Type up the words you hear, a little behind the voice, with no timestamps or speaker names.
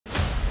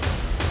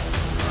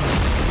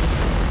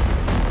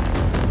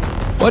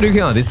What do you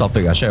think on this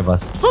topic? Share with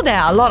us. So there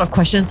are a lot of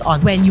questions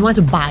on when you want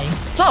to buy.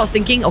 So I was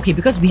thinking, okay,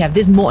 because we have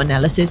this MOAT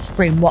analysis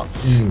framework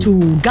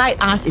to guide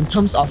us in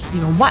terms of,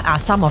 what are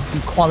some of the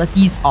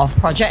qualities of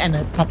project and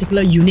a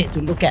particular unit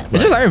to look at.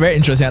 It's just very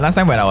interesting. Last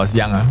time when I was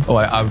young,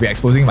 I'll be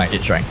exposing my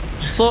age, right?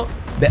 So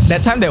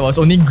that time there was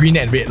only green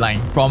and red line.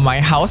 From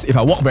my house, if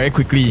I walk very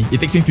quickly, it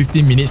takes me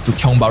 15 minutes to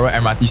Tiong Bahru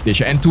MRT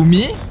station. And to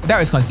me,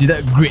 that is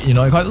considered great,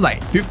 because it's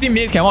like 15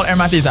 minutes can walk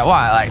MRT. It's like,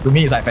 wow, like to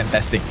me, it's like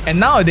fantastic. And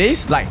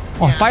nowadays,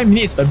 5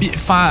 minutes a bit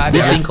far.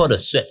 This thing called the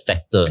sweat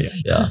factor.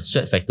 Yeah,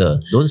 sweat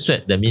factor. Don't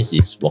sweat, that means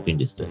it's walking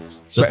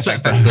distance. Sweat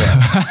factor.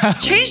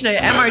 Change the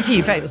MRT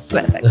effect to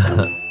sweat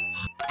factor.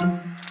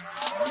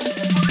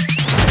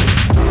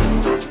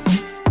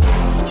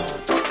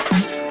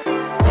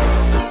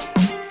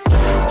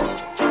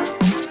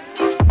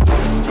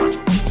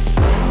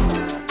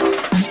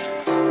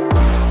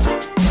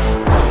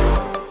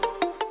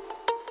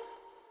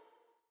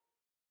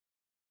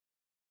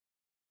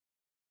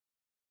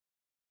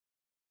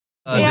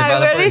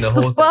 I'm really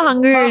super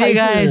hungry already,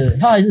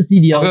 guys. How is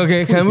it CDL?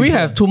 Okay, can we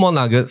have 2 more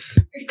nuggets?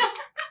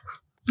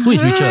 Who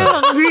is richer?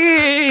 I'm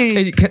hungry.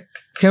 Hey,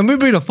 can we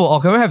bring the food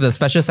or can we have the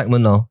special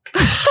segment now?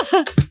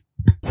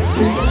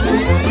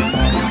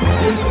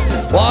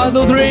 1,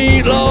 2,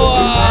 3, lower!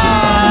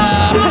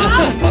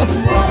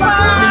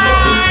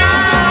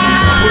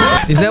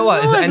 Is that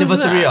what? It's an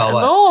anniversary or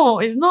what? No,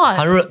 it's not.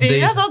 100 They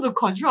days. just want to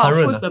control our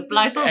food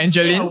supply. So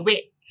Angeline?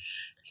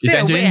 Is Stay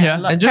Angeline awake here?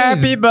 at lunch. Angeline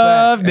Happy is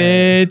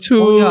birthday to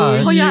you.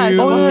 Oh yeah, it's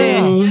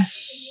birthday.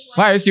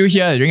 Why are you still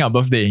here during your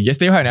birthday?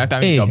 Yesterday, why you never tell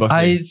me it's Hey, your birthday?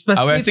 I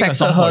specifically will sing a texted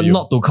song for her you.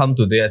 not to come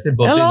today. I said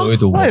birthday Hello? no way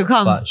to Why work. you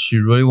come? But she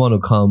really want to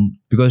come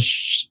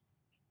because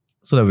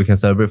so that we can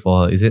celebrate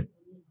for her. Is it?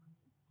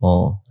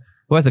 Oh,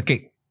 where's the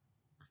cake?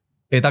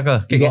 Hey, 大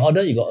哥, You cake. got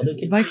order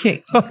cake. Buy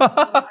cake.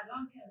 How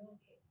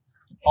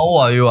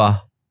old are you?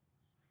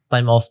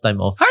 Time off.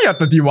 Hi, you're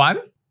 31?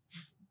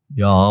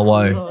 Yeah,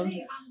 why?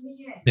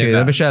 Okay,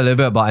 let me share a little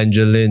bit about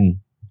Angeline.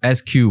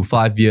 SQ,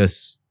 5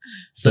 years.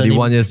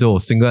 31 years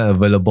old, single and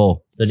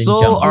available.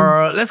 So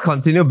let's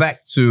continue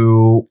back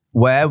to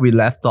where we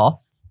left off.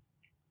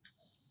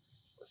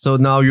 So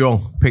now you're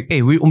on pick.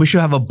 Hey, we should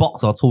have a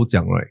box or 抽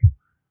奖, right?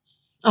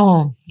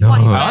 Oh,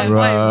 what event?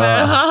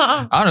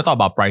 I want to talk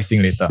about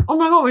pricing later. Oh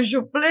my god, we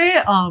should play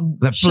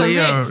The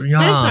player, charades. yeah.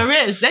 Then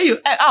charades. Then you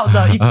add out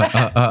the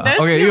effect. Then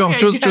Okay, you you can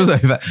choose guess. the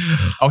effect.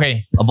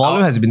 Okay, A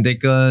volume has been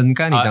taken.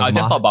 I'll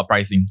just talk about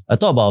pricing. I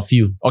thought about a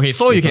few. Okay,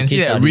 so you It's a can see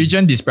case that study.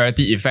 region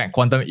disparity effect,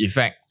 quantum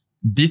effect.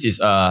 This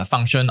is a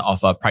function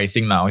of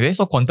pricing now. Okay,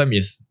 so quantum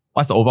is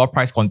what's the overall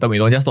price quantum? We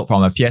don't just look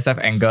from a PSF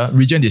angle.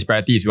 Region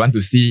disparity is we want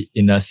to see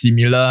in a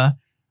similar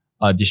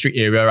district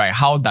area, right?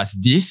 How does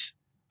this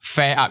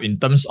fare up in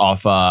terms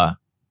of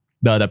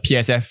the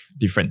PSF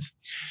difference?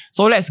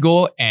 So let's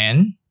go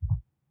and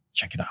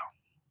check it out.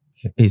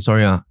 Hey,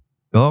 sorry,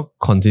 you'll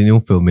continue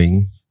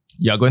filming.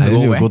 You're going to I go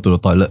need where? to go to the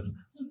toilet.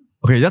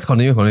 Okay, just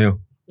continue.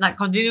 Like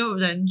continue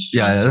then.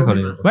 Yeah, just let's show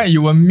continue. him. Where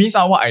you will miss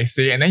out what I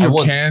say and then I you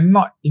won't.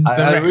 cannot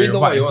interact with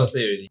what to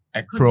say already.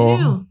 Acro,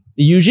 Continue.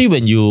 Usually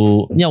when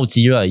you 尿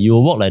急, right, you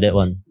will walk like that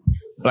one.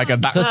 like a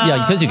duck.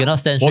 Because you cannot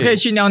stand 我可以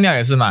straight. 去尿尿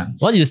也是嘛。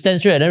 Once you stand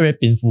straight, then very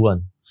painful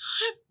one.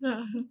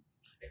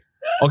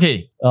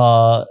 Okay,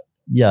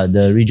 Yeah,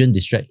 the region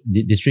district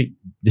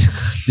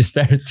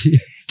disparity.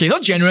 Okay, so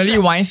generally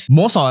wise,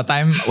 most of the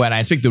time when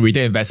I speak to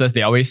retail investors,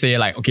 they always say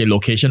like, okay,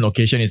 location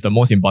is the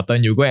most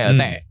important. You go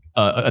and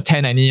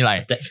attend any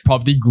like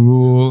property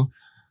guru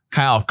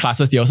kind of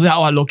classes. They also say,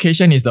 oh,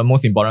 location is the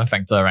most important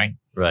factor, right?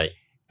 Right.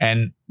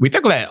 And we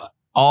take a look at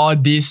all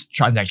these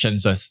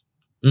transactions first.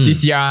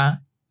 CCR,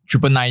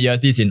 999 years,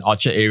 this in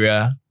Orchard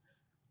area.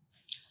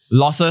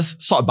 Losses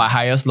sort by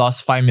highest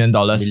loss, $5 million.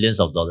 Millions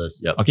of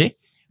dollars. Yep. Okay.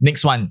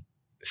 Next one,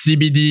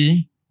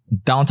 CBD,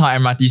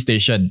 downtown MRT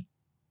station.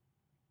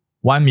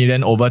 1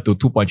 million over to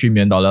 $2.3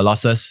 million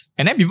losses.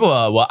 And then people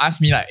will ask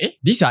me like,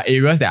 these are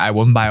areas that I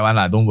won't buy one,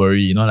 don't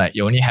worry. Like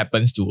it only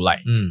happens to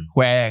like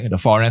where the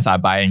foreigners are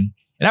buying.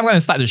 And I'm going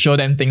to start to show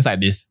them things like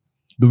this.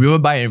 Do people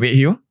buy in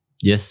Redhill?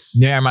 Yes.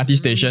 Near MRT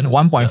station,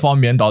 $1.4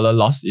 million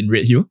loss in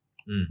Redhill.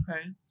 Okay.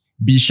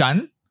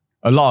 Bishan,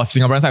 a lot of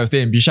Singaporeans like to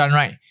stay in Bishan,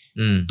 right?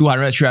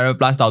 200, 300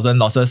 plus thousand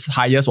losses.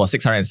 Highest was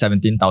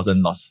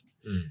 617,000 loss.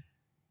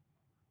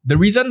 The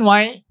reason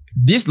why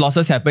these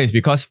losses happen is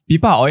because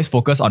people are always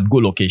focused on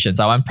good locations.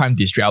 I want prime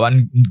district. I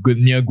want good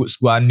near good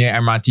school, near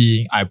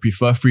MRT. I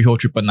prefer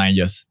freehold 999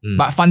 years.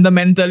 But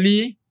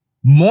fundamentally,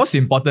 most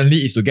importantly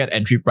is to get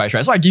entry price,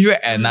 right? So I give you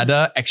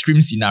another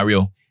extreme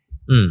scenario.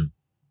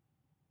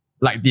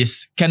 Like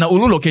this. Can a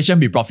Ulu location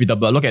be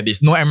profitable? Look at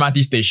this. No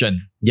MRT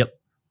station. Yep.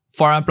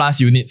 400 plus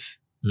units.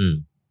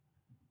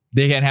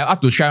 They can have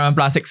up to 300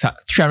 plus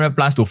 300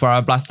 plus to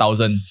 400 plus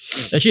thousand.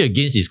 Actually,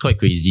 against is quite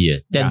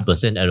crazy. 10%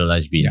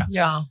 annualized green.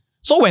 Yeah.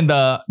 So when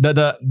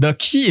the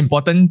key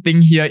important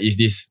thing here is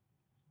this,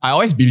 I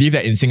always believe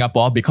that in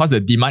Singapore, because the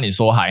demand is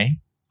so high,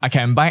 I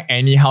can buy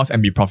any house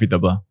and be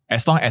profitable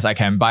as long as I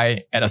can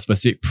buy at a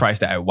specific price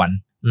that I want.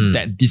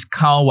 That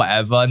discount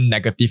whatever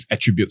negative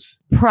attributes.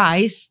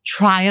 Price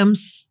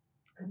triumphs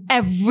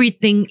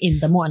everything in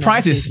the MOAT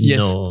Price analysis? is, yes.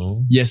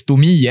 No. Yes, to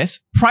me, yes.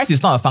 Price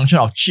is not a function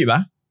of cheap.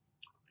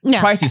 Yeah.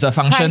 Price is a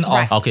function Price,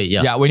 right. of... Okay,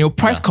 yeah. When you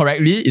price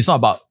correctly, it's not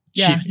about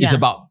cheap. Yeah, It's yeah.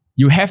 about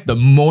you have the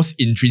most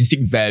intrinsic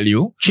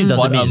value Cheap for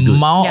doesn't the mean it's good.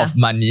 amount Yeah. of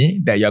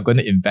money that you're going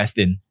to invest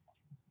in.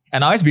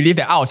 And I always believe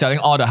that out of selling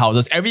all the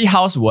houses, every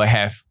house will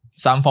have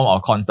some form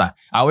of cons. I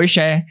always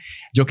share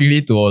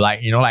jokingly to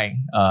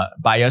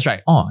buyers,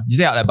 right? Oh, you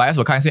say like buyers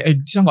will come and say, hey,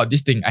 this one got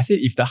this thing. I say,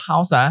 if the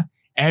house,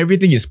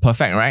 everything is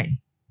perfect, right?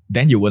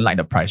 Then you won't like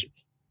the price.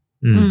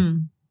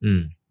 Mm.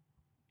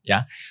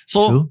 Yeah.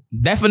 So True.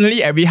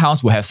 definitely every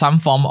house will have some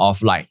form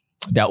of like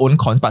their own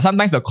cons, but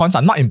sometimes the cons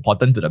are not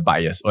important to the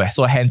buyers.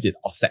 So hence it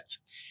offsets.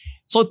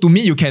 So to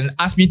me, you can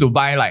ask me to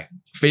buy like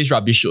face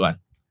rubbish shoot one.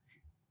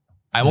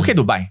 I'm okay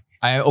to buy.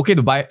 I'm okay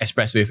to buy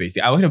expressway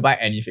facing. I'm okay to buy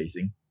any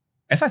facing.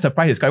 As long as the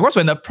price is correct. Because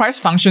when the price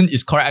function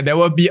is correct, there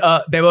will be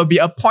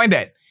a point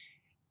that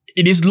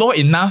it is low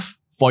enough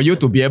for you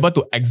to be able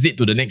to exit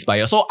to the next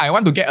buyer. So I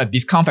want to get a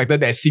discount factor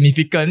that is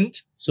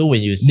significant, So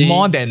when you say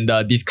more than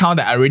the discount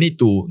that I really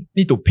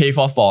need to pay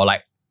for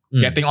like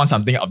getting on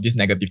something of this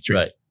negative trade.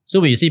 right.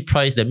 So when you say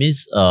price, that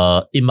means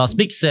it must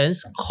make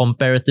sense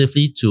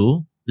comparatively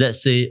to,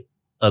 let's say,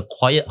 a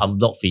quiet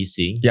unblock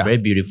facing, Yeah. very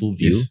beautiful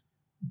view, Yes.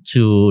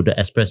 to the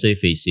expressway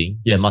facing.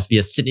 Yes. There must be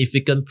a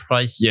significant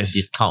price Yes.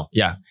 discount.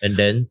 Yeah. And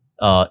then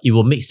it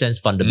will make sense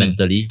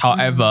fundamentally.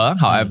 However,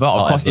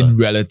 of course, in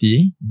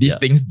reality, these Yeah.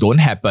 things don't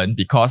happen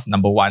because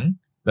number one,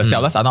 the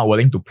sellers are not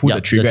willing to pull Yeah,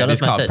 the trigger at seller's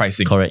this kind mindset, of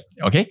pricing. Correct.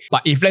 Okay.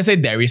 But if let's say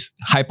there is,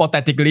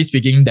 hypothetically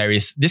speaking, there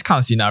is this kind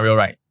of scenario,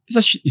 right?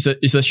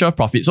 It's a sure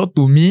profit. So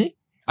to me,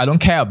 I don't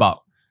care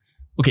about,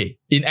 okay,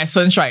 in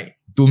essence, right?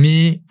 To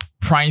me,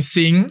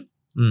 pricing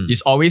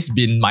is always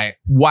been my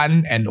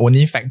one and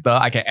only factor.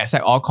 I can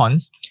accept all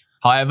cons.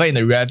 However, in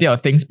the reality of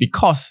things,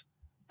 because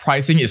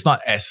pricing is not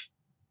as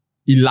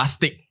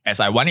elastic as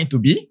I want it to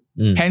be,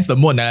 hence the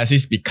MOAT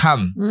analysis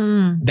become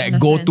that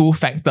go-to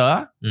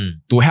factor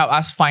to help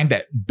us find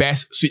that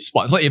best sweet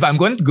spot. So if I'm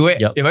going to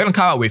if I'm going to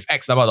come up with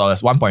X number of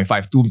dollars, 1.5,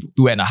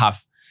 2.5,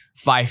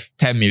 5,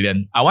 10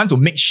 million, I want to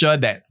make sure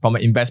that from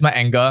an investment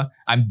angle,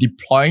 I'm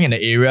deploying in an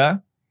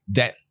area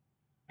that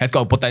has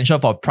got potential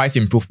for price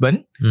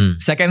improvement.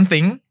 Second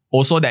thing,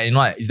 also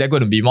that, is there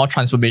going to be more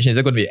transformation? Is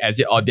there going to be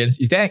exit audience?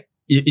 Is there,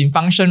 in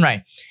function,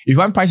 right? If you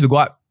want price to go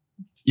up,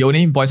 it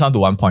only boils down to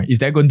one point. Is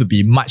there going to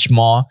be much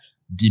more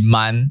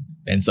demand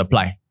than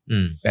supply?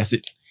 That's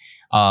it.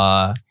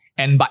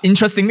 But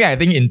interestingly, I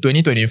think in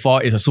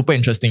 2024 is a super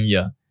interesting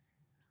year.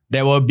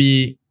 There will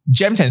be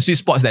gems and sweet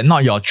spots that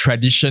not your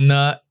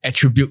traditional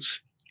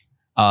attributes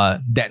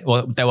that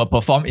will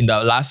perform in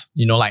the last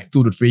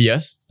 2 to 3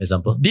 years.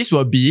 Example. This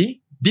will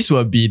be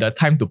the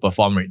time to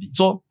perform already.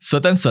 So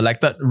certain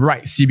selected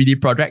right CBD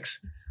projects,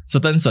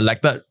 certain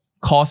selected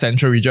core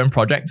central region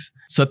projects,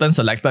 certain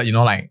selected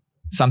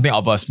something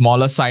of a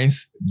smaller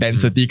size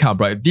density kind of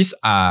project. These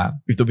are,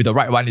 if to be the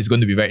right one, is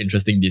going to be very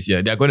interesting this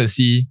year. They're going to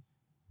see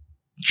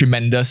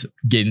tremendous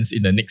gains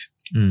in the next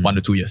 1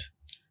 to 2 years.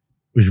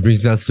 Which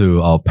brings us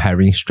to our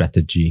pairing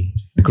strategy.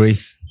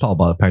 Grayce, talk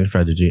about the pairing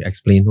strategy.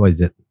 Explain what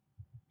is it.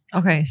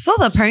 Okay, so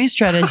the pairing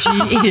strategy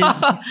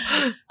is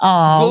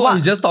What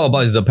you just talked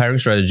about is the pairing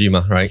strategy,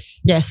 right?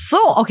 Yes.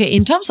 So, okay,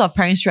 in terms of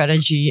pairing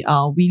strategy,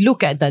 we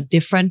look at the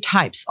different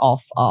types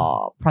of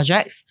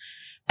projects,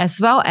 as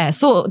well as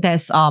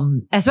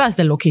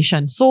the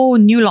location. So,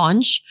 new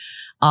launch,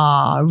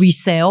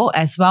 resale,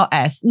 as well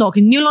as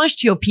new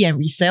launch, TOP and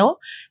resale,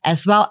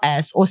 as well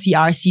as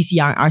OCR,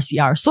 CCR, and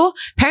RCR. So,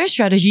 pairing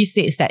strategy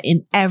states that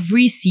in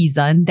every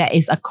season there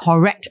is a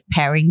correct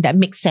pairing that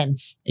makes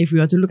sense. If we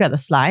were to look at the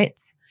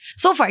slides.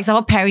 So, for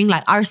example, pairing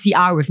like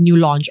RCR with new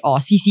launch or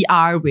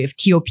CCR with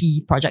TOP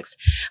projects.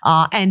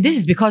 And this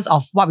is because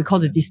of what we call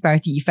the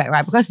disparity effect,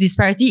 right? Because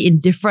disparity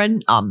in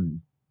different,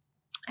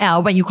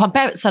 when you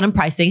compare certain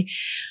pricing,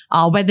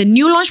 when the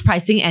new launch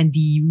pricing and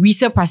the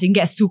resale pricing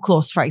gets too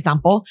close, for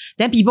example,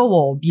 then people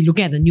will be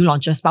looking at the new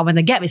launches. But when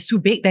the gap is too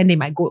big, then they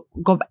might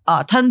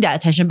turn their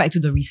attention back to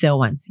the resale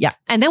ones. Yeah.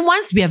 And then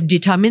once we have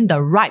determined the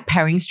right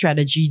pairing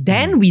strategy,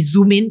 then we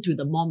zoom into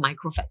the more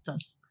micro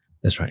factors.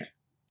 That's right.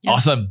 Yeah.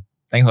 Awesome.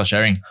 Thanks for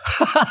sharing.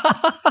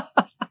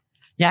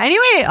 Yeah,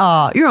 anyway,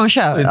 Rong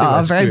shared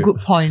a very good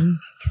point.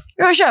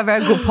 Rong shared a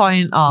very good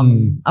point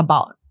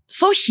about,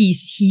 so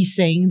he's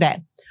saying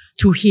that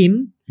to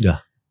him,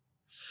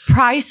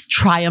 price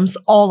triumphs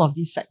all of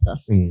these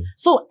factors.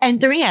 So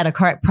entering at a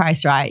correct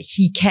price, right,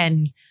 he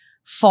can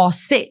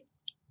forsake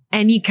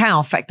any kind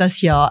of factors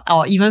here,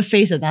 or even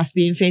face the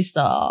dustbin, face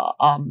the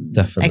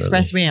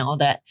expressway and all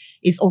that.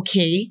 Is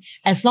okay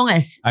as long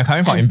as I'm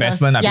coming for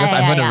investment because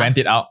I'm going to rent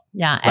it out.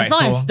 Yeah, as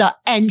long as the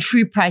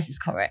entry price is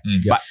correct.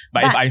 But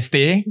if I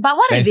stay, but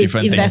what if it's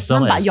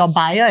investment, but your as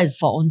buyer is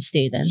for own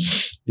stay then?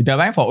 if they're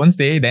buying for own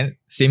stay, then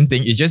same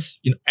thing. It's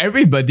just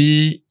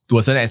everybody to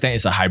a certain extent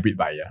is a hybrid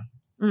buyer.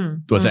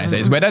 To a certain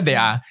extent, it's whether they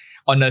are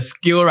on a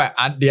scale, right?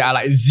 They are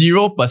like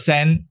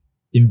 0%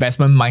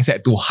 investment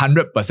mindset to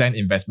 100%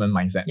 investment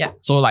mindset. Yeah.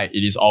 So like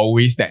it is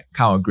always that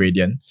kind of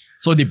gradient.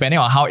 So depending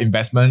on how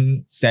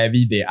investment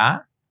savvy they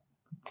are,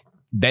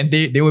 then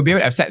they will be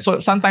able to accept. So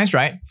sometimes,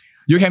 right,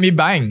 you can be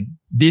buying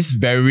this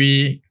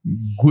very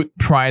good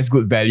price,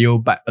 good value,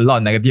 but a lot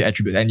of negative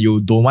attributes, and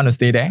you don't want to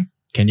stay there.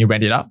 Can you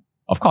rent it out?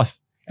 Of course.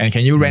 And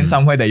can you rent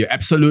somewhere that you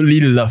absolutely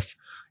love?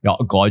 Your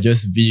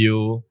gorgeous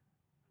view.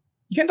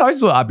 You can always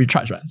do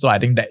arbitrage, right? So I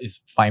think that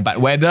is fine.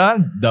 But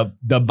whether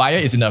the buyer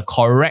is in a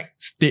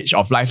correct stage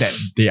of life that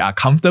they are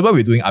comfortable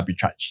with doing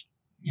arbitrage,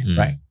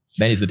 right?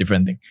 Then it's a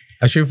different thing.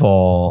 Actually,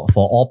 for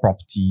all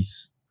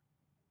properties,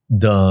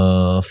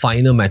 the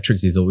final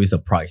metrics is always a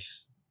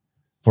price.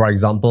 For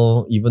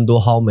example, even though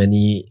how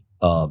many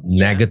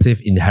negative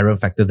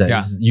inherent factors there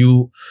is,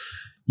 you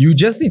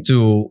just need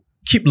to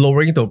keep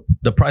lowering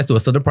the price to a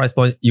certain price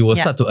point, you will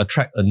start to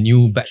attract a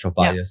new batch of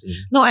buyers in.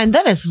 No, and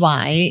that is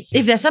why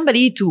if there's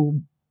somebody to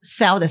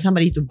sell, there's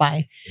somebody to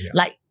buy.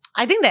 Like,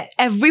 I think that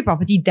every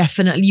property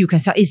definitely you can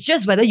sell. It's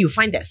just whether you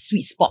find that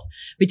sweet spot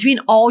between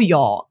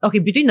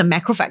between the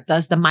macro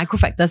factors, the micro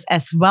factors,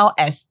 as well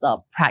as the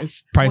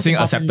pricing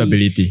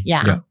acceptability.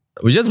 Yeah.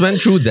 We just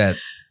went through that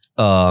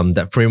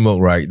framework,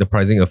 right? The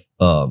pricing of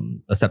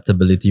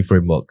acceptability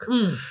framework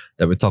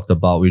that we talked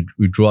about. We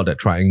drew out that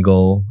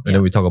triangle, and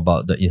then we talk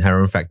about the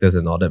inherent factors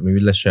and all that. Maybe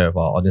let's share with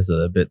our audience a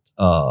little bit.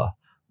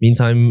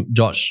 Meantime,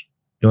 George,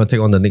 you want to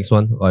take on the next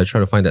one? Or I try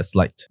to find that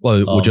slide.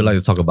 What would you like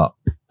to talk about?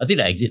 I think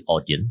the exit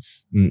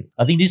audience.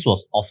 I think this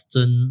was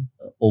often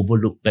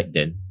overlooked back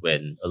then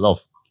when a lot of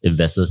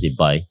investors, they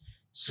buy.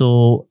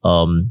 So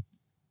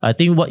I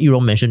think what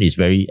Rong mentioned is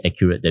very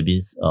accurate. That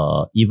means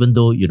even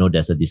though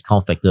there's a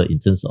discount factor in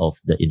terms of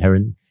the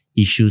inherent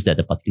issues that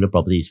the particular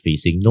property is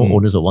facing, no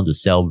owners will want to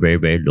sell very,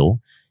 very low.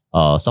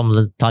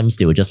 Sometimes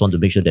they will just want to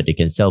make sure that they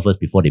can sell first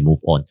before they move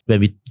on.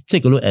 When we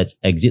take a look at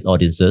exit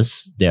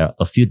audiences, there are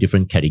a few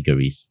different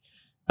categories.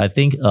 I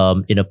think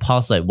in the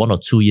past 1 or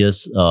 2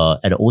 years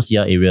at the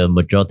OCR area,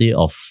 majority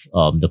of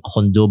the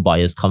condo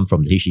buyers come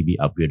from the HDB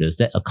upgraders.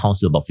 That accounts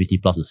to about 50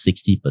 plus to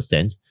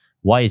 60%.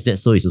 Why is that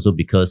so? It's also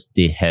because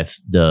they have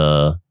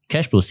the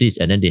cash proceeds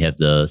and then they have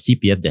the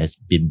CPF that has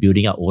been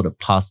building up over the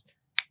past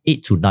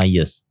 8 to 9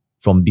 years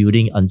from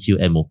building until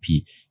MOP.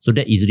 So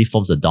that easily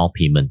forms a down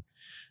payment.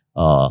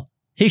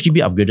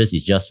 HDB upgraders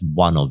is just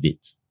one of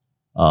it.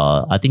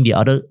 I think the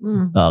other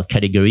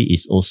category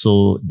is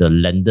also the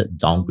landed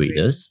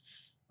downgraders.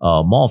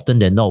 More often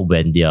than not,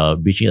 when they are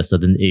reaching a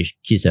certain age,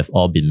 kids have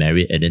all been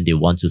married and then they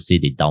want to say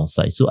they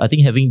downsize. So I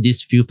think having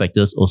these few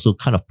factors also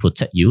kind of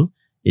protect you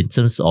in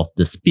terms of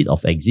the speed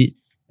of exit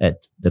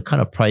at the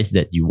kind of price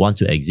that you want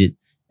to exit,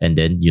 and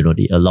then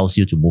it allows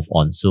you to move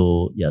on.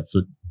 So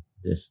so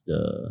there's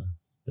the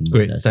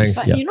great, thanks.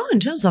 But in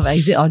terms of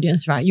exit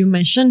audience, right? You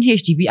mentioned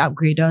HDB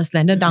upgraders,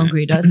 landed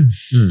downgraders.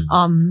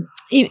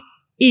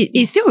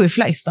 It still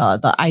reflects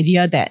the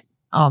idea that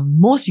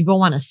most people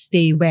want to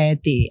stay where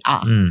they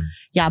are.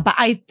 But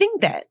I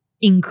think that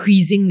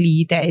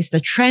increasingly there is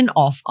the trend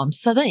of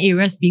certain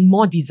areas being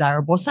more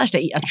desirable, such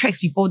that it attracts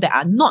people that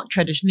are not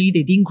traditionally,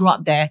 they didn't grow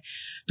up there,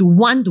 to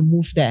want to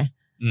move there.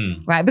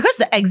 Right? Because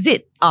the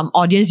exit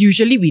audience,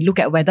 usually we look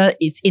at whether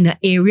it's in an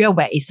area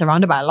where it's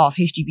surrounded by a lot of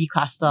HDB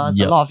clusters,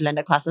 a lot of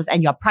landed clusters,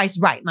 and you're priced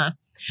right.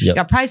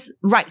 You're priced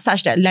right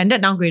such that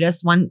landed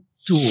downgraders want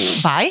to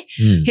buy,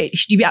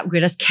 HDB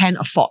upgraders can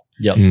afford.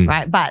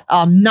 Right? But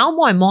now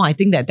more and more, I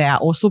think that there are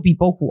also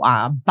people who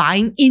are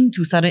buying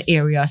into certain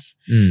areas.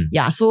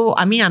 So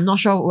I mean, I'm not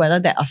sure whether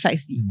that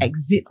affects the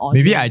exit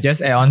audience. Maybe I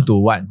just add on to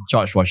what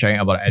George was sharing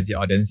about the exit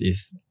audience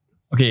is,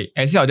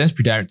 exit audience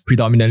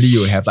predominantly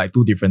you have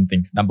two different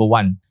things. Number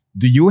one,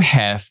 do you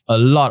have a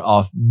lot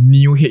of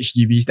new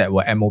HDBs that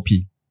were MOP?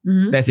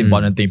 That's an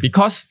important thing,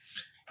 because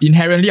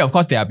inherently, of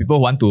course, there are people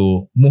who want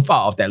to move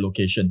out of that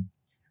location.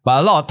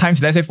 But a lot of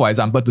times, let's say for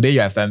example, today you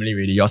have family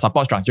already, your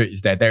support structure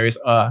is that there is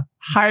a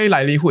high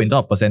likelihood in terms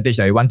of percentage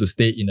that you want to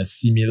stay in a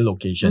similar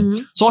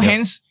location. So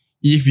hence,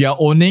 if you're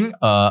owning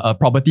a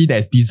property that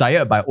is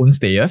desired by own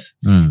stayers,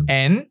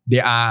 and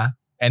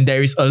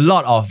there is a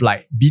lot of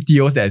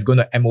BTOs that is going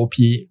to MOP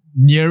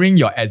nearing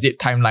your exit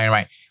timeline,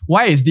 right?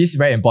 Why is this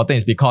very important?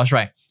 Is because,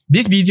 right,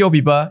 these BTO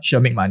people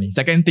should make money.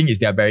 Second thing is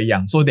they are very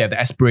young, so they have the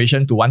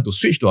aspiration to want to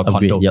switch to a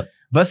condo.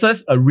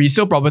 Versus a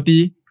resale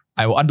property,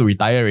 I want to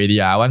retire already.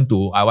 I want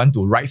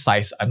to right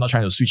size. I'm not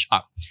trying to switch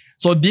up.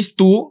 So these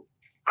two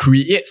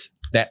creates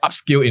that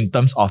upskill in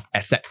terms of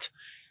asset.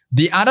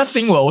 The other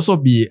thing will also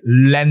be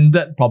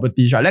landed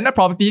properties. Right? Landed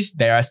properties,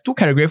 there are two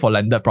categories for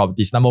landed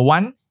properties. Number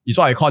one is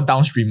what I call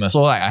downstreamer.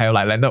 So I have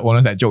landed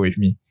owners that joke with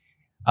me.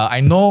 I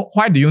know,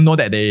 why do you know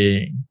that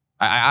I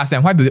ask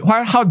them, how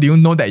do you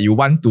know that you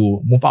want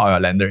to move out of your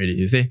landed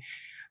already? They say,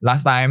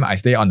 last time I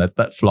stay on the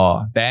 3rd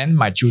floor. Then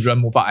my children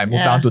move out. I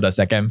move down to the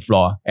 2nd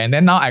floor. And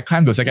then now I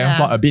climb to the 2nd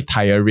floor, a bit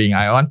tiring.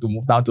 I want to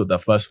move down to the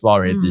 1st floor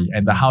already.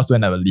 And the house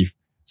don't have a lift.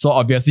 So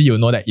obviously you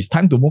know that it's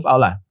time to move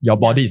out. Your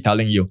body is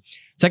telling you.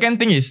 Second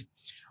thing is,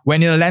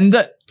 when in a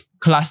landed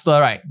cluster,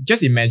 right,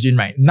 just imagine,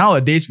 right,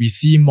 nowadays we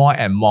see more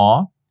and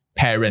more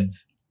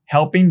parents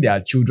helping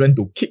their children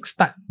to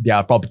kickstart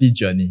their property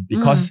journey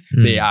because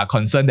they are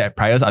concerned that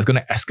prices are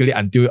going to escalate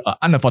until an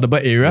unaffordable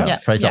area.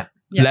 Price up.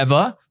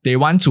 level, they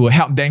want to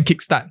help them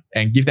kickstart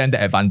and give them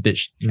the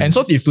advantage. And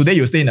so if today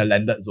you stay in a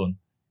landed zone,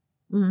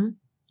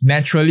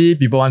 naturally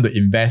people want to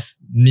invest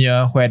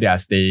near where they are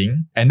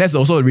staying. And that's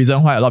also the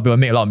reason why a lot of people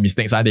make a lot of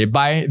mistakes.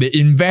 They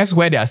invest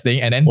where they are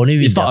staying and then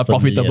it's not a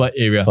profitable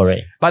area.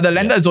 Correct. But the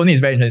landed zone is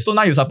very interesting. So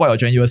now you support your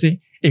trend, you will say,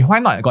 hey, why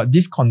not? I got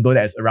this condo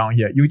that's around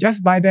here. You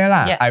just buy there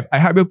lah. I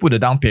help you put the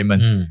down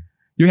payment.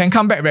 You can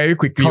come back very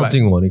quickly. 靠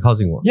近我，你靠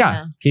近我。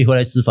 Yeah. 可以回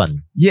来吃饭。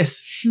 Yes.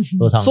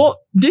 So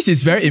this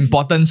is very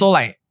important. So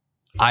like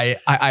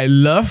I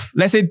love,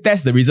 let's say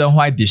that's the reason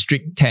why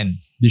District 10,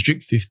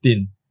 District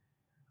 15.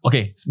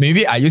 Okay,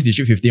 maybe I use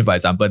District 15 for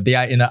example. They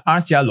are in an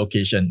RCR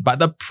location, but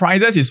the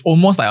prices is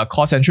almost like a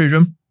cost central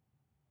kind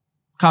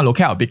of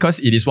locale because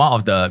it is one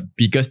of the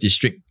biggest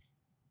district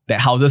that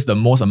houses the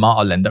most amount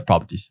of landed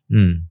properties.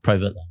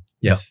 Private.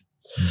 Yes.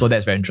 So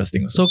that's very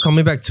interesting. So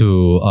coming back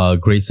to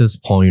Grace's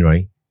point,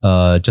 right?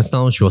 Just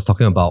now she was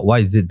talking about why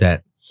is it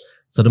that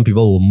certain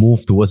people will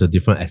move towards a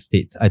different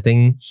estate. I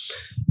think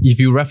if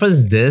you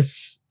reference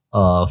this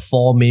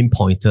 4 main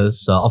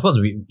pointers, of course,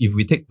 if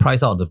we take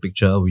price out of the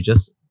picture, we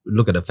just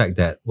look at the fact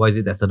that why is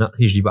it that certain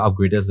HDB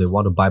upgraders, they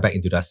want to buy back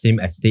into their same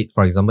estate.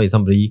 For example, if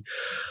somebody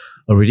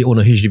already own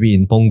a HDB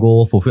in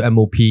Punggol, fulfill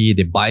MOP,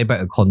 they buy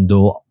back a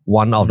condo,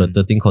 one of the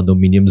 13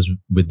 condominiums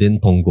within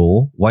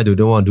Punggol. Why do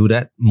they want to do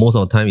that? Most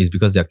of the time is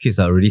because their kids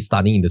are already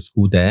studying in the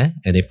school there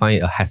and they find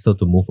it a hassle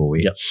to move away.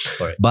 Yep,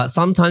 correct. But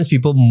sometimes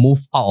people move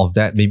out of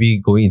that, maybe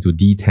going into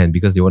D10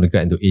 because they want to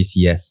get into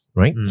ACS,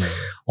 right?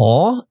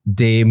 Or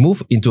they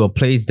move into a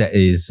place that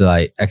is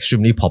like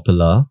extremely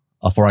popular.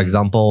 For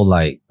example,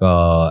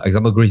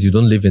 Grayce, you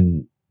don't live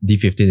in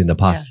D15 in the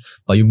past,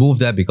 but you moved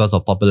there because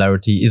of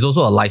popularity. It's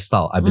also a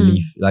lifestyle, I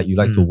believe. Like you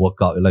like to work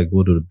out, you like to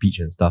go to the beach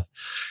and stuff.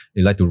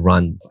 You like to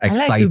run.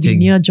 Exciting. I like to be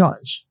near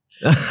George.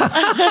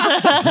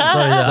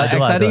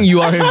 Exciting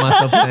URA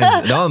master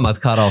plan. That one must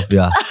cut off,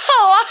 yeah.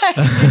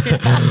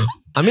 Why?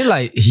 I mean,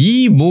 like,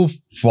 he moved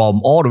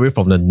from all the way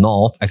from the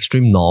north,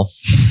 extreme north,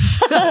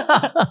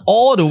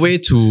 all the way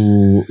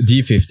to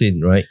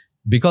D15, right?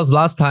 Because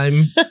last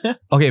time,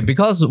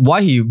 because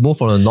why he moved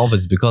from the north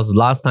is because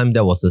last time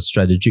there was a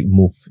strategic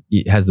move.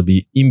 It has to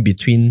be in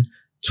between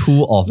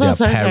two of their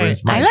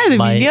parents. I like to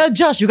be near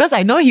Josh because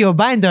I know he will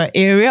buy in the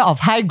area of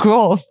high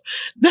growth.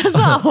 That's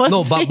what I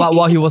was saying. But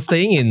while he was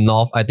staying in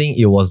north, I think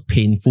it was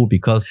painful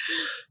because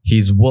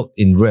his work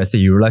in real estate,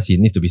 you realize he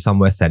needs to be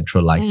somewhere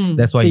centralized.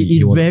 That's why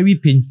it's very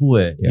painful.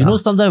 Yeah. You know,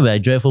 sometimes when I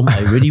drive home,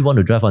 I really want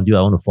to drive until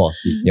I want to fall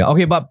asleep. Yeah,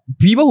 okay, but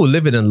people who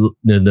live in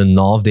the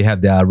north, they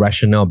have their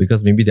rationale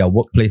because maybe their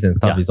workplace and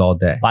stuff is all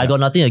there. But I got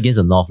nothing against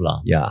the north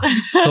lah. Yeah.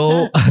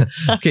 So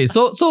okay,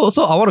 so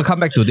I want to come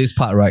back to this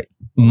part, right?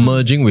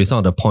 Merging with some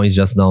of the points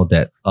just now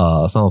that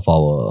some of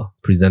our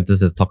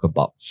presenters has talked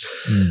about.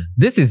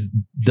 This is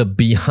the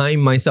behind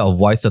mindset of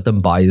why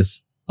certain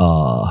buyers,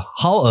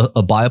 how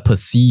a buyer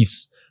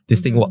perceives this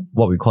thing,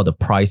 what we call the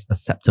price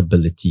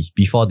acceptability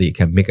before they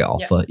can make an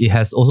offer. It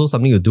has also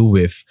something to do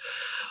with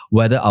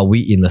whether are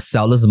we in a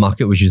seller's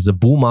market, which is a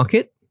bull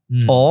market,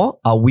 or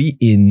are we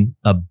in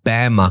a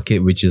bear market,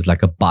 which is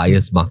like a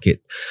buyer's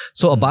market.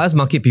 So a buyer's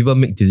market, people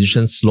make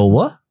decisions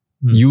slower,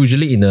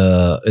 usually in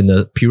a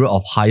period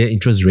of higher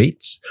interest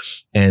rates,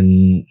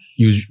 and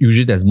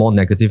usually there's more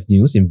negative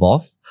news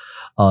involved.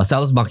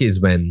 Seller's market is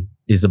when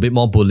it's a bit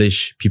more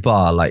bullish. People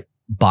are like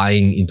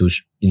buying into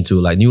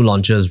like new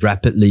launches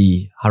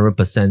rapidly,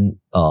 100%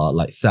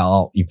 like sell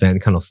out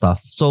event kind of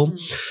stuff. So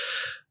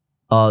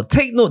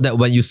take note that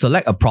when you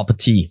select a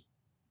property,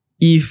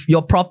 if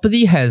your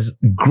property has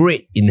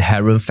great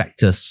inherent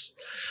factors,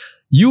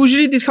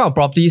 usually these kind of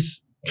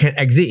properties can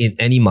exit in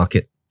any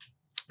market.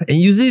 And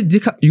usually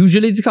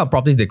these kind of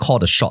properties, they call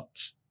the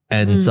shots.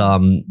 And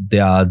they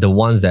are the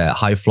ones that are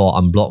high floor,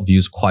 unblocked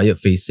views, quiet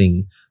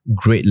facing,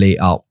 great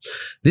layout.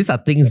 These are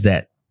things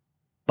that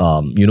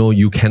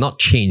you cannot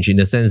change in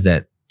the sense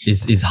that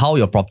is how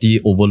your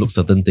property overlooks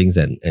certain things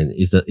and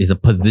is a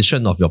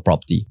position of your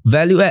property.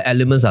 Value add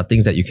elements are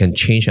things that you can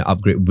change and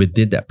upgrade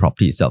within that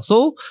property itself.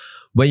 So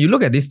when you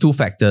look at these two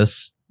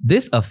factors,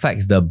 this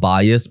affects the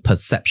buyer's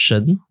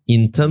perception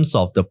in terms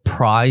of the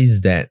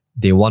price that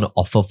they want to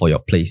offer for your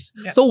place.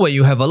 Yep. So when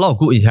you have a lot of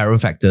good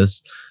inherent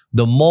factors,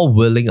 the more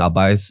willing are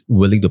buyers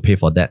willing to pay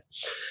for that.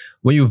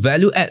 When you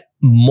value add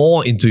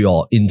more into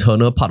your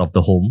internal part of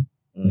the home,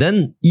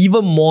 then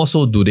even more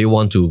so do they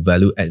want to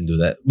value add into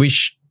that,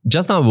 which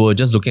just now we were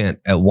just looking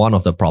at one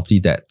of the property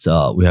that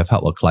we have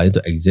helped a client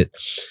to exit.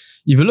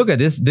 If you look at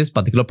this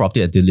particular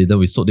property at Dilliden,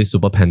 we sold this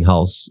super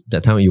penthouse.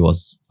 That time it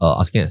was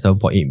asking at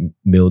 7.8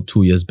 mil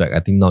 2 years back. I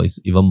think now it's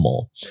even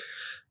more.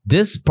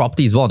 This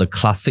property is one of the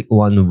classic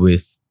one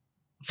with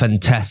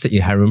fantastic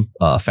inherent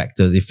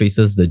factors. It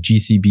faces the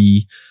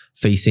GCB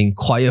facing,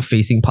 quiet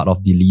facing part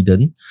of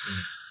Dilliden.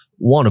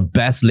 One of the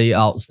best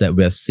layouts that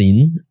we have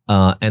seen.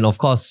 And of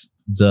course,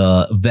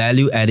 the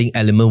value adding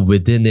element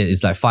within it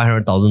is like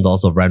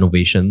 $500,000 of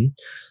renovation.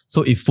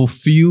 So it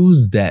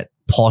fulfills that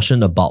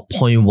portion about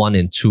 0.1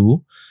 and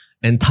 2,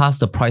 and thus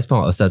the price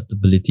point of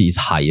acceptability is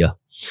higher.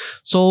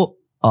 So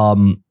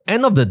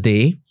end of the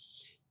day,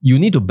 you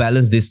need to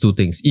balance these two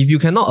things. If you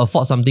cannot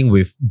afford something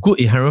with good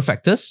inherent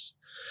factors,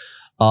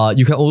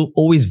 you can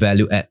always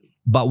value add.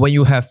 But when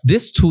you have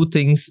these two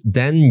things,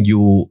 then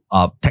you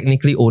are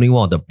technically owning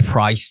one of the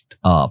priced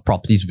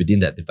properties within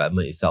that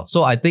development itself.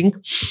 So I think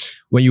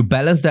when you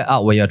balance that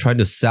out, when you're trying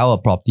to sell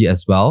a property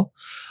as well,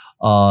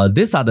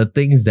 these are the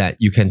things that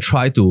you can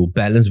try to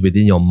balance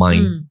within your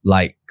mind.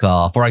 Like,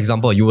 for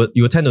example, you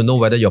will tend to know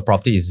whether your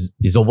property is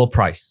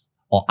overpriced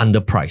or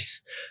underpriced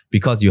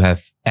because you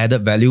have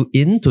added value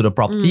into the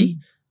property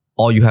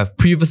or you have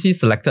previously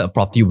selected a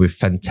property with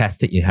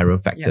fantastic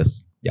inherent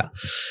factors. Yeah.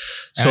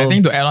 So I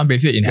think to add on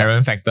basic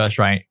inherent factors,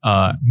 right,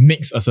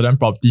 makes a certain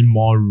property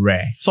more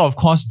rare. So of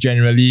course,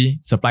 generally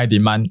supply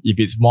demand, if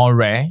it's more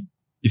rare,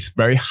 it's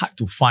very hard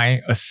to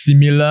find a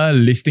similar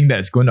listing that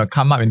is going to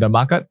come up in the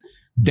market.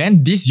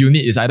 Then this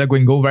unit is either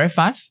going to go very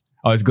fast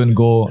or it's going to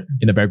go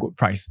in a very good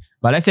price.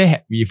 But let's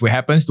say if we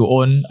happens to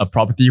own a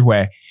property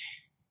where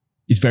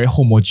it's very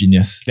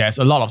homogeneous, there's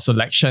a lot of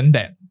selection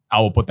that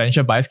our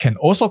potential buyers can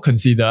also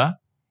consider.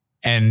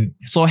 And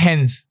so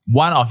hence,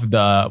 one of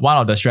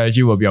the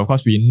strategy will be, of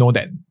course, we know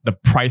that the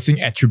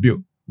pricing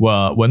attribute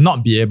will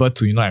not be able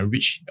to,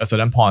 reach a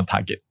certain point on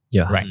target.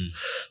 Yeah. Right.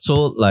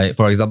 So like,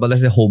 for example,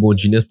 let's say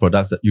homogeneous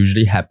products that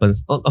usually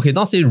happens. Okay,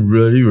 not say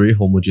really, really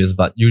homogeneous,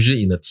 but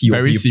usually in a TOP,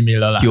 very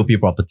similar TOP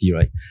property,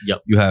 right?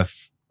 Yep. You have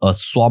a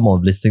swarm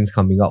of listings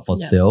coming out for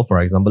sale. For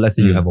example, let's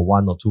say you have a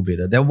 1 or 2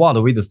 bidder. Then one of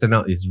the way to stand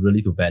out is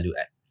really to value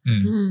add.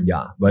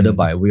 Yeah, whether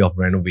by way of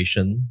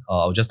renovation.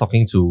 I was just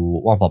talking to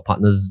one of our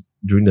partners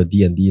during the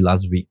D&D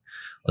last week.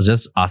 I was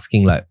just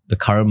asking like the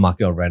current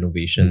market of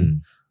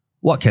renovation,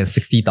 what can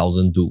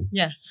 60,000 do?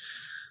 Yeah.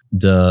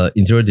 The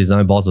interior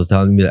design boss was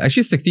telling me that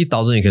actually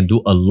 60,000 you can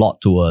do a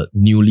lot to a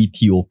newly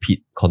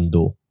TOP'd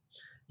condo.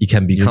 It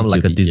can become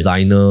like a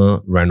designer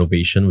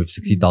renovation with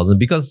 60,000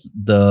 because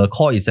the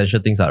core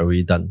essential things are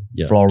already done.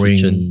 Yeah,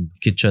 flooring,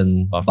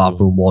 kitchen,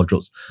 bathroom,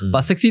 wardrobes.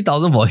 But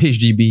 60,000 for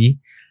HDB,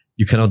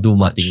 you cannot do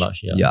much.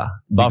 Yeah.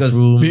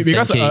 Bathroom,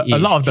 because a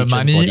lot of the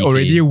money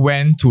already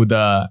went to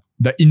the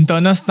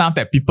internal stuff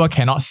that people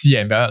cannot see,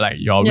 and like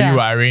your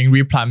rewiring,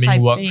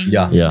 replumbing works,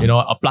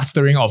 a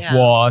plastering of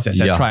walls,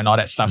 etc. and all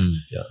that stuff.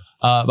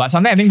 But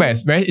something I think that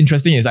is very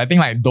interesting is I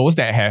think like those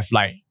that have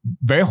like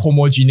very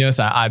homogeneous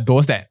are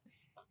those that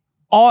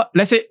all,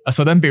 let's say a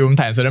certain bedroom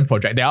type, a certain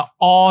project, they are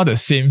all the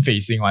same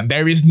facing one.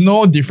 There is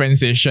no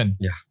differentiation.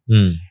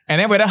 And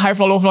then whether high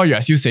floor, low floor, you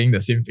are still saying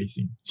the same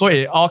facing. So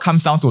it all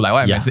comes down to like what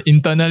I mentioned.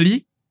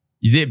 Internally,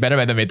 is it better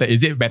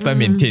is it better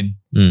maintained?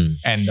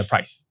 And the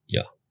price.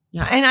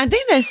 Yeah, and I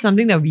think there's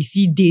something that we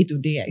see day to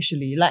day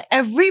actually. Like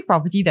every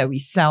property that we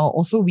sell,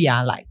 also we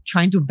are like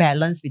trying to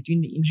balance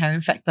between the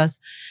inherent factors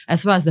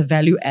as well as the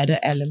value added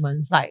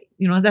elements. Like,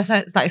 there's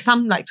like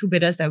some like 2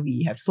 bidders that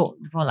we have sold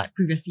before, like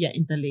previously at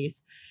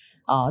Interlace.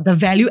 The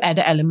value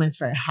added element is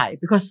very high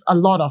because a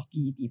lot of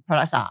the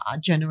products are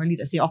generally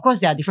the same. Of course,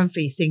 there are different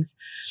facings,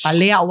 but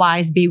layout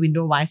wise, bay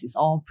window wise, it's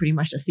all pretty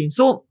much the same.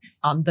 So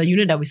the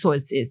unit that we sold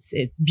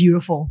is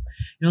beautiful.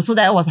 So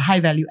that was a high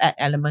value add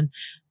element.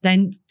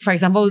 Then, for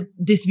example,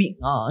 this week,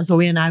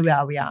 Zoe and I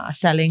we are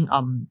selling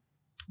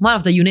one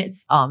of the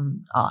units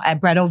at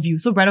Bradle View.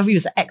 So Bradle View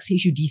is an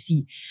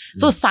ex-HUDC.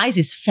 So size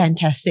is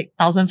fantastic,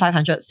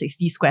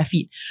 1,560 square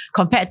feet.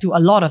 Compared to a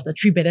lot of the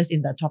 3 bidders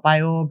in the Toa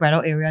Payoh,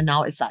 Bradle area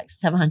now, it's like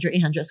 700,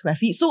 800 square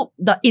feet. So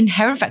the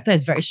inherent factor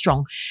is very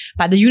strong.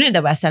 But the unit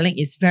that we're selling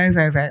is very,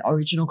 very, very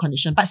original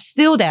condition. But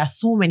still, there are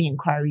so many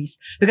inquiries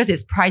because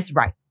it's priced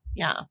right.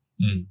 Yeah.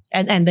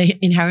 And the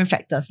inherent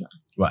factors.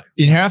 Right.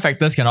 Inherent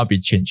factors cannot be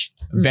changed.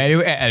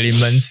 Value add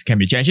elements can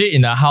be changed. Actually,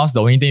 in the house,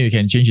 the only thing you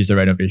can change is the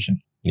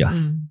renovation. Yeah.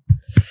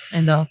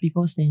 And the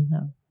people staying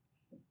there.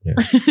 Yeah.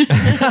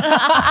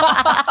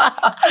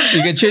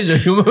 You can change the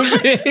human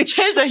being.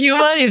 Change the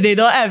human if they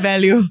don't add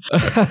value.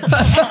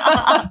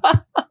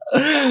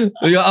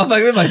 You're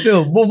affected by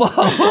still move on.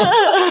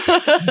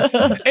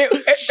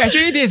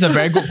 Actually, this is a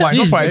very good point.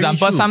 So, for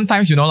example,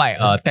 sometimes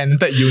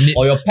tenanted units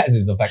or your pets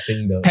is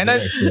affecting the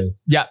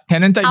experience. Yeah,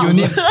 tenanted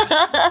units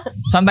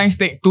sometimes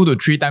take 2 to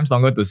 3 times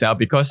longer to sell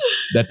because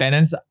the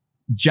tenants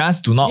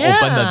just do not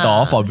open the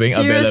door for being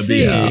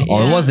availability.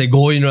 Or once they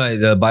go in, right,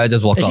 the buyer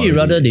just walk out. Actually,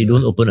 rather they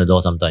don't open the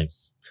door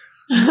sometimes.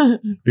 Because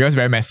it's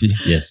very messy.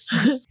 Yes.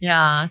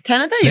 Yeah.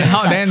 Tenanted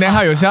units. Then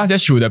how you sell?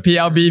 Just shoot the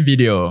PLB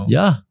video.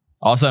 Yeah.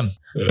 Awesome.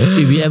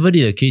 If we ever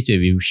did a case where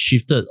we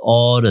shifted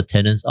all the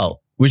tenants out.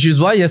 Which is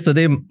why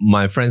yesterday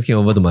my friends came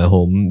over to my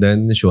home.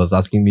 Then she was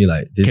asking me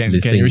like this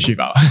listing. Can you ship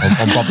out?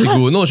 on Property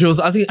Guru. No, she was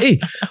asking, hey,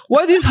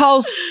 why this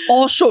house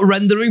all showed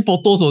rendering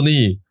photos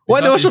only?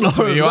 Why never show the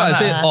original? I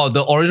said,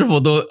 the original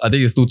photo, I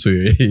think it's too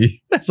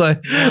cui. That's why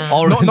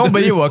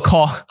nobody will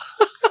call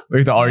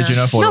with the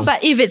original photo. No,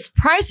 but if it's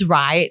priced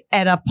right,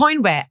 at a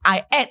point where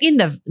I add in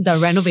the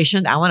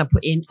renovation that I want to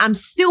put in, I'm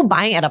still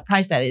buying at a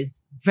price that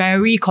is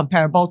very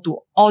comparable to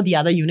all the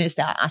other units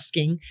that are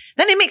asking,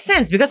 then it makes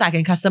sense because I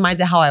can customize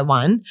it how I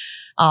want.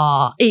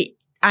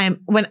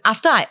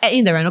 After I add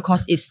in the rental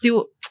cost, it's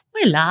still,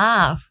 I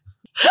laugh.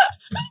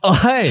 Oh,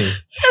 hey.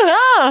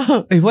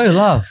 Laugh. Hey, why you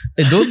laugh?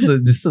 Hey,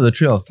 don't disturb the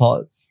train of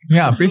thoughts.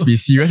 Yeah, please be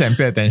serious and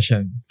pay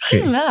attention.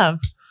 Okay. Laugh.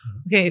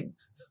 Okay.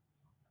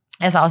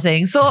 As I was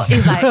saying, so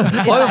it's like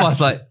Why you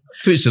must like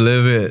twitch a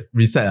little bit?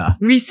 Reset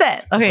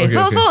reset. Okay, Okay,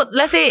 so okay. so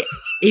let's say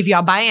if you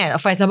are buying at,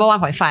 for example,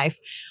 1.5,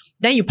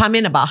 then you pump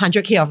in about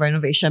 100K of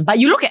renovation, but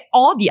you look at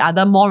all the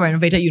other more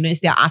renovated units,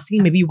 they're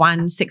asking maybe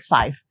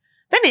 165.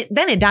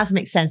 Then it does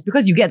make sense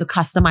because you get to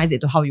customize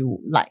it to how you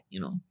like, you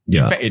know.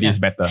 Yeah. In fact, it is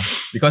better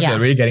because Yeah. you're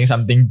really getting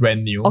something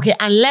brand new. Okay,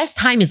 unless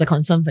time is a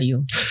concern for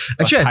you.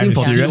 Actually, I think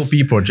for Time is serious.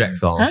 TOP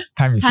projects, Huh?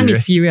 Time is Time serious.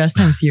 is serious.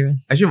 Time is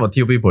serious. actually for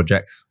TOP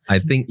projects, I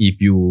think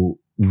if you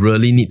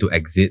really need to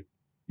exit,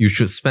 you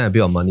should spend a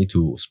bit of money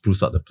to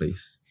spruce up the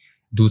place.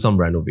 Do some To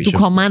renovation.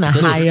 command a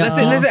Because higher.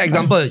 Let's say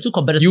example, It's too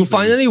competitive. you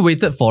finally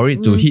waited for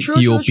it to Mm, hit true,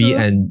 TOP true, true.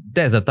 and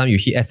that's the time you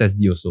hit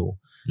SSD also.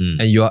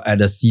 Mm. And you're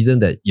at a season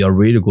that you're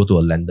ready to go to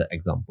a landed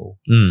example.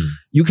 Mm.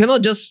 You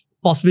cannot just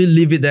possibly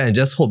leave it there and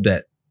just hope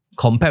that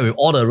compared with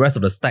all the rest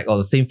of the stack or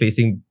the same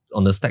facing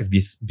on the stacks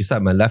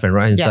beside my left and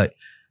right hand Yeah. side.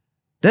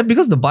 Then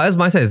because the buyer's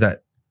mindset is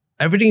that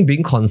everything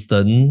being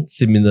constant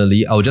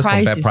similarly, I will just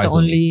compare is price the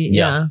only,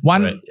 yeah.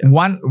 Right,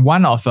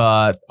 One of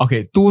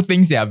two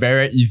things that are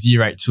very easy,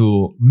 right,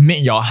 to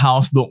make your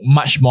house look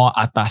much more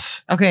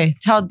atas. Okay,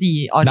 tell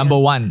the audience. Number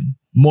one,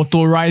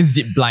 motorized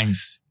zip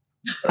blinds.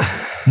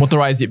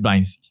 Motorized zip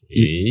blinds.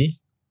 Okay.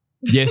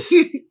 Yes.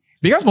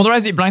 Because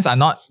motorized zip blinds are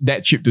not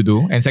that cheap to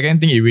do. And second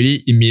thing, it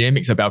really immediately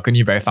makes a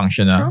balcony very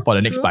functional True, for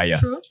the next true, buyer.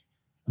 true.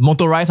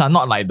 Motorized are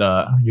not like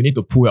you need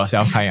to pull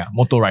yourself kind.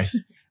 Motorized.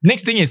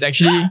 Next thing is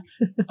actually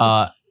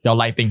your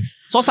lightings.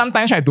 So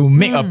sometimes, right, to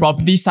make a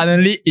property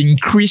suddenly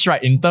increase,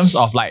 right, in terms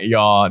of like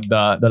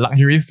the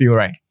luxury feel,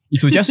 right,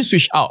 is to just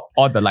switch out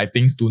all the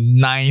lightings to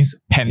nice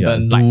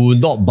pendant lights. do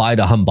not buy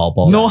the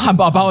hanbaobao. No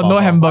hamburger, no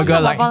hamburger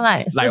What's light. the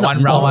light? Like So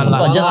one round, one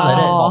light. Just like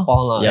that.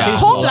 Hanbaobao Yeah. Change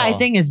Cove to-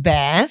 lighting is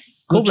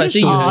best. Cove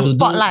lighting, you Or have to do-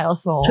 spotlight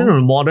also. Change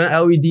to modern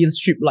LED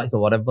strip lights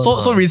or whatever.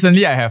 So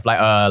recently I have like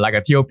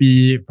a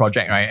TOP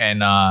project, right?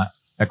 And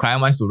the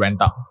client wants to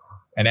rent out.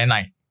 And then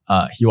like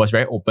he was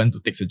very open to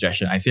take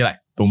suggestion. I say like,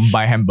 don't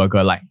buy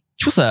hamburger light.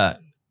 Choose a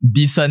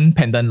decent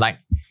pendant light.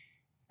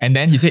 And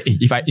then he said,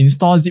 if I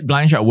install zip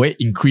blinds, right, will it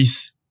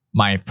increase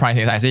my price?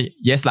 I say,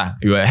 yes lah,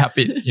 it will help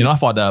it, you know,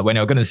 for when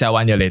you're gonna sell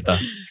 1 year later.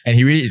 And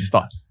he really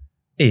installed.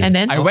 And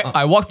then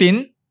I walked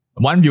in,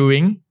 one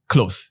viewing,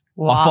 close.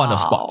 Offer on the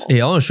spot.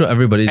 Hey, I want to show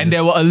everybody. And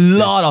there were a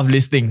lot of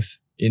listings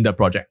in the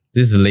project.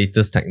 This is the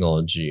latest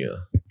technology.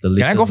 The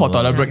Can I latest go for one.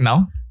 toilet break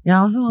now? Yeah,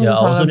 I also want Yeah, I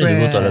also need to go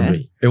break. toilet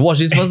break. Hey, watch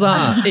this first.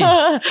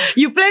 Hey,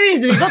 You plan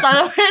this, you go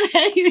toilet break,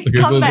 then you okay,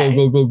 come go back.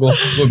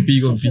 Go and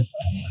pee.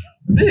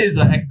 This is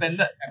an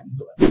extended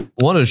episode.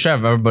 I want to share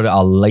with everybody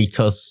our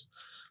latest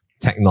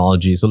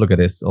technology. So look at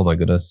this. Oh my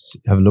goodness.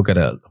 Have a look at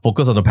it.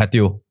 Focus on the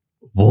patio.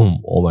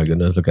 Boom. Oh my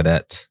goodness. Look at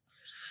that.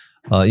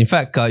 In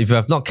fact, if you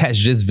have not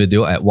catched this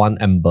video at One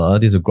Amber,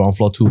 this is a ground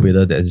floor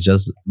 2-bedder that is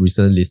just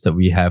recently listed.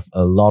 We have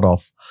a lot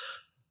of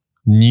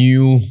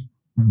new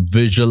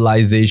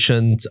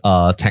visualization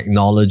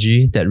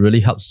technology that really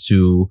helps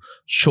to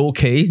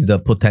showcase the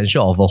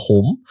potential of a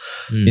home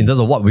in terms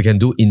of what we can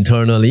do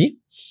internally.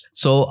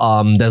 So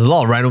there's a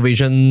lot of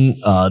renovation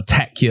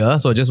tech here.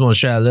 So I just want to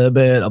share a little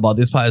bit about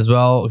this part as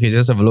well. Okay,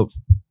 just have a look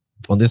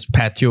on this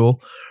patio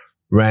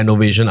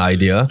renovation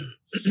idea.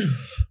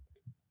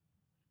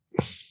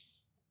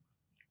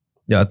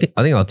 Yeah,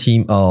 I think our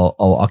team, our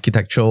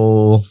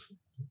architectural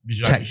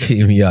tech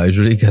team, yeah, is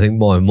really getting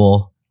more and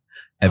more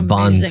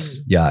advanced.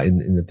 Amazing. Yeah,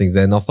 in the things.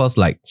 And of course,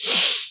 like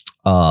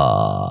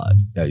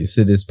yeah, you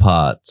see this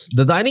part.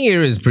 The dining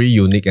area is pretty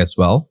unique as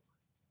well.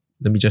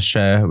 Let me just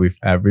share with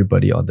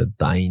everybody on the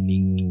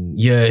dining.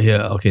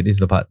 Yeah. Okay, this is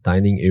the part.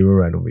 Dining area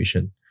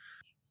renovation.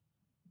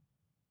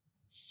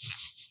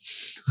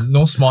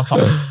 No small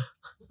talk.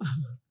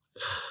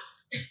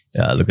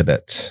 Yeah, look at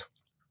that.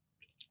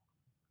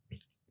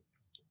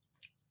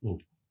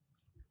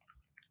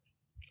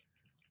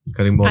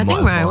 Getting more I and think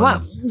more right,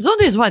 advanced. so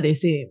this is what they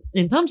say.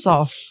 In terms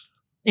of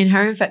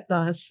inherent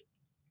factors,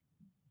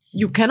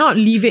 you cannot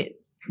leave it,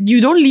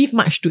 you don't leave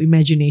much to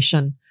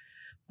imagination.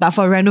 But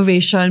for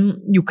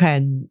renovation, you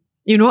can,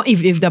 you know,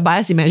 if the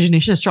buyer's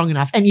imagination is strong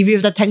enough, and if you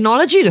have the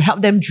technology to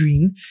help them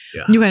dream,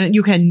 Yeah.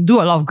 you can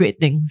do a lot of great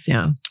things.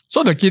 Yeah.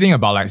 So the key thing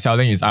about like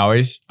selling is I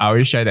always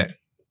share that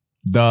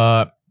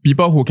the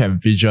people who can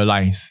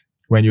visualize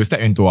when you step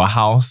into a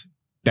house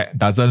that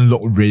doesn't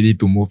look ready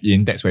to move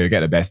in, that's where you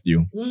get the best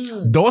deal.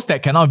 Those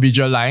that cannot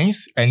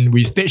visualize and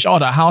we stage all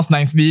the house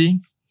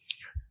nicely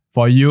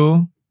for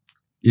you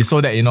is so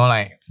that, you know,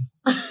 like,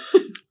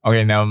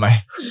 okay, never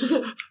mind.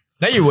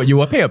 Then you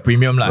will pay a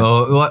premium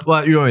lah.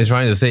 What Rong is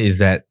trying to say is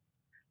that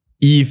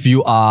if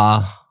you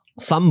are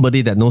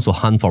somebody that knows to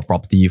hunt for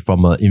property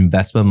from an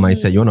investment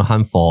mindset, you want to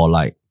hunt for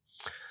like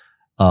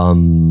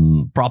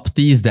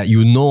properties that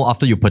you know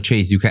after you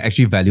purchase, you can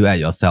actually value add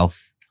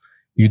yourself.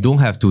 You don't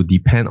have to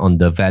depend on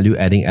the value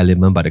adding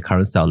element by the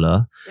current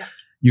seller. Yeah.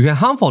 You can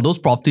hunt for those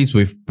properties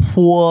with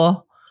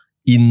poor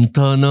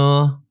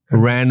internal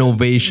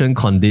renovation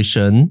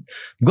condition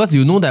because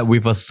you know that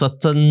with a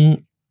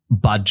certain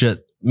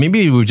budget,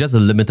 maybe with just a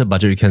limited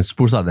budget, you can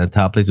spruce up the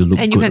entire place to look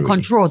good. And you can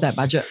already. control that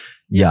budget.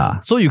 Yeah.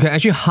 So you can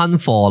actually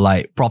hunt for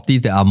like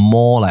properties that are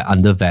more like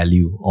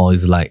undervalued or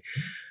is like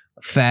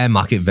fair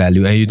market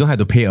value, and you don't have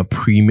to pay a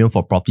premium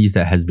for properties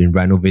that has been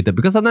renovated,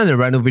 because sometimes the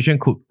renovation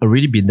could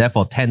already been there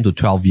for 10 to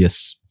 12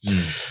 years.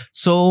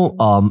 So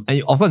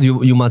and of course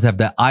you must have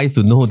the eyes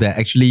to know that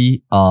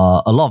actually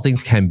a lot of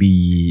things can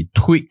be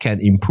tweaked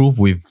and improved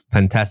with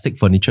fantastic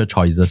furniture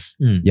choices.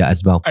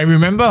 As well. I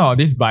remember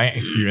this buying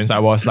experience. I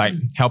was like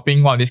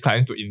helping one of these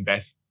clients to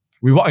invest.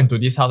 We walk into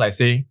this house, I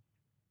say,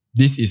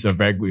 this is a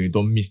very good, you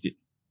don't miss it.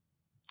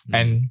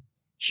 And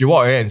she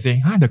walked away and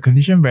say, the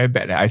condition very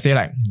bad. I say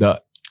like,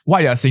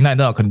 what you're saying in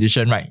terms of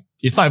condition, right?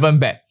 It's not even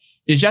bad.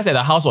 It's just that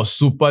the house was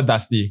super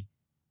dusty.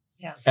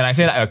 Yeah. And I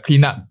say like a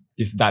cleanup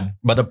is done.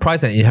 But the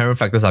price and inherent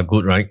factors are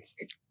good, right?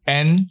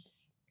 And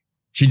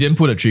she didn't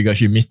pull the trigger,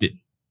 she missed it.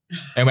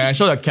 And when I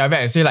show the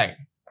caveat, I say like,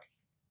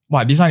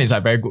 wow, this one is a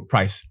very good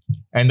price.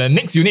 And the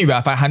next unit we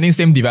are hunting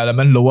same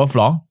development, lower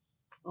floor.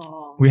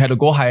 We had to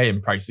go higher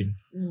in pricing.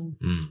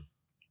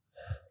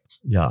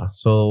 Yeah.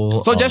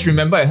 So just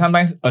remember that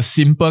sometimes a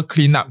simple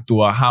cleanup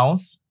to a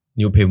house,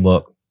 new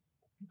paintwork,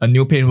 a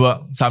new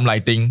paintwork, some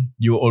lighting,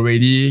 you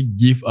already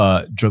give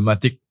a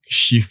dramatic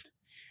shift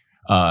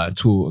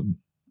to.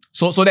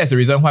 So that's the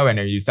reason why when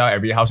you sell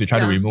every house, we try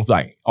to remove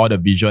like all the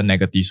visual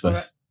negatives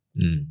first.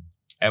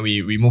 And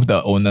we remove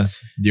the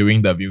owners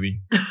during the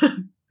viewing.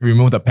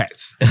 Remove the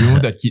pets,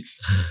 remove the kids.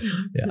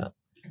 Yeah.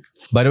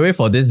 By the way,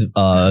 for this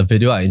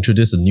video, I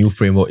introduced a new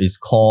framework. It's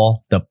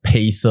called the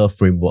Pacer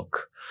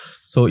Framework.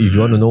 So if you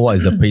want to know what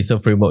is the Pacer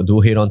Framework,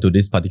 do head on to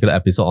this particular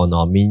episode on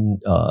our main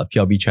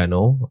PLB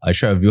channel. I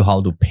share with you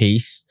how to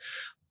pace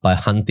by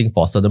hunting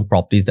for certain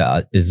properties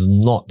that is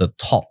not the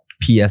top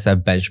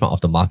PSF benchmark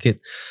of the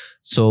market.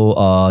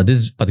 So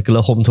this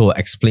particular home tour will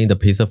explain the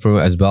Pacer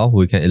Framework as well.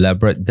 We can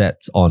elaborate that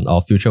on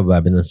our future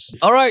webinars.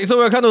 Alright, so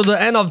we're coming to the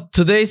end of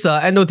today's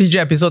NOTG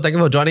episode. Thank you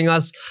for joining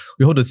us.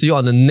 We hope to see you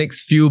on the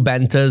next few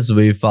banters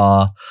with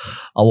our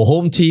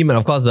home team. And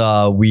of course,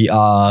 we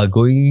are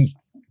going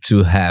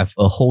to have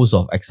a host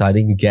of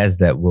exciting guests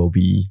that will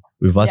be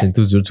with us in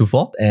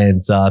 2024.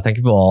 And thank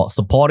you for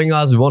supporting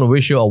us. We want to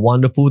wish you a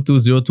wonderful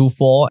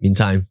 2024.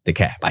 Meantime, take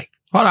care. Bye.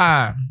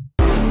 Hola!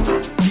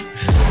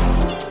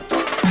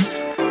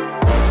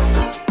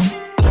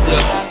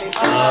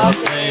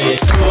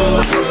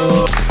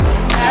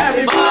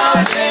 Happy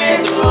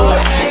birthday to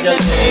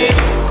Angelina.